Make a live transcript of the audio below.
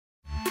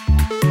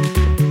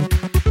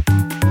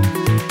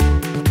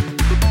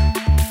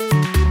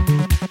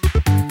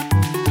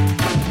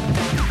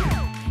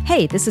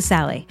Hey, this is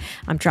Sally.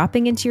 I'm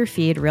dropping into your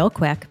feed real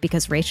quick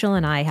because Rachel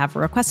and I have a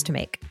request to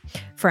make.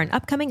 For an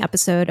upcoming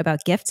episode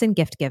about gifts and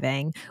gift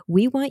giving,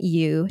 we want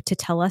you to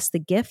tell us the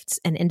gifts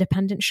and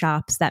independent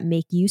shops that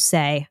make you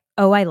say,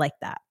 "Oh, I like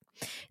that."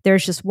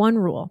 There's just one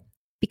rule.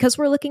 Because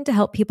we're looking to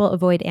help people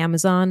avoid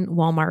Amazon,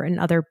 Walmart, and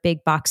other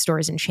big box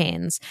stores and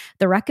chains,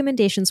 the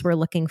recommendations we're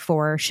looking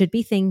for should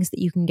be things that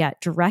you can get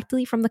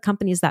directly from the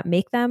companies that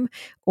make them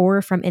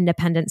or from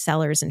independent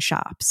sellers and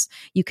shops.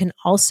 You can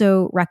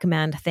also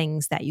recommend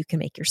things that you can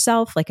make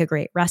yourself, like a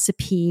great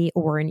recipe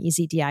or an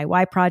easy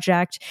DIY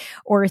project,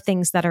 or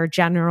things that are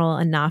general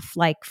enough,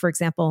 like, for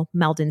example,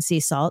 Meldon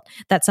sea salt,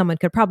 that someone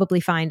could probably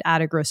find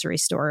at a grocery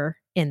store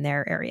in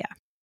their area.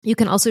 You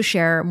can also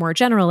share more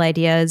general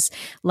ideas,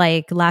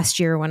 like last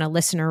year when a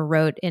listener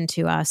wrote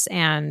into us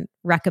and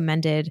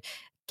recommended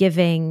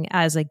giving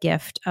as a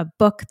gift a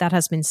book that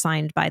has been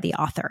signed by the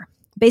author.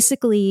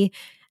 Basically,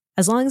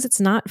 as long as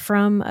it's not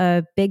from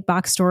a big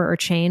box store or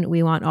chain,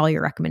 we want all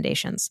your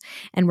recommendations.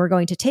 And we're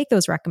going to take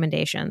those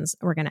recommendations,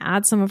 we're going to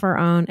add some of our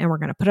own, and we're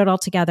going to put it all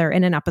together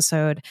in an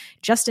episode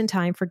just in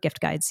time for gift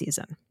guide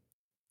season.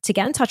 To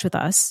get in touch with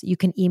us, you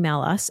can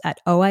email us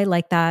at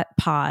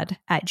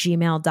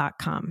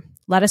ohilikeThatPod@gmail.com.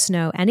 Let us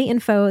know any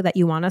info that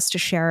you want us to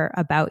share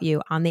about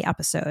you on the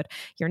episode,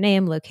 your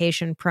name,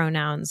 location,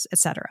 pronouns,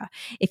 etc.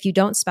 If you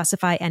don't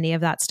specify any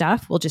of that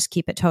stuff, we'll just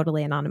keep it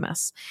totally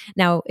anonymous.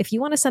 Now, if you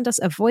want to send us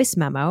a voice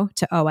memo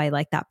to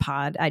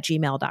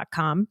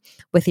ohilikeThatPod@gmail.com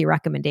with your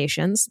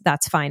recommendations,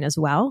 that's fine as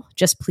well.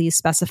 Just please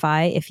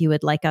specify if you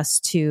would like us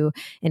to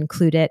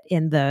include it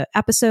in the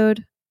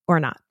episode or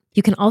not.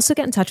 You can also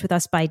get in touch with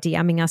us by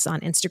DMing us on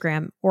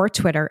Instagram or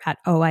Twitter at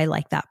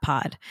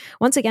ohilikeThatPod.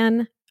 Once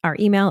again, our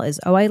email is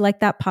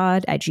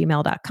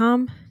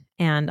ohilikeThatPod@gmail.com.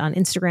 And on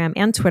Instagram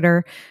and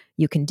Twitter,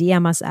 you can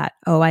DM us at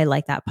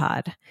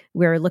ohilikeThatPod.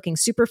 We're looking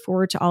super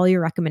forward to all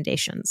your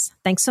recommendations.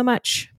 Thanks so much.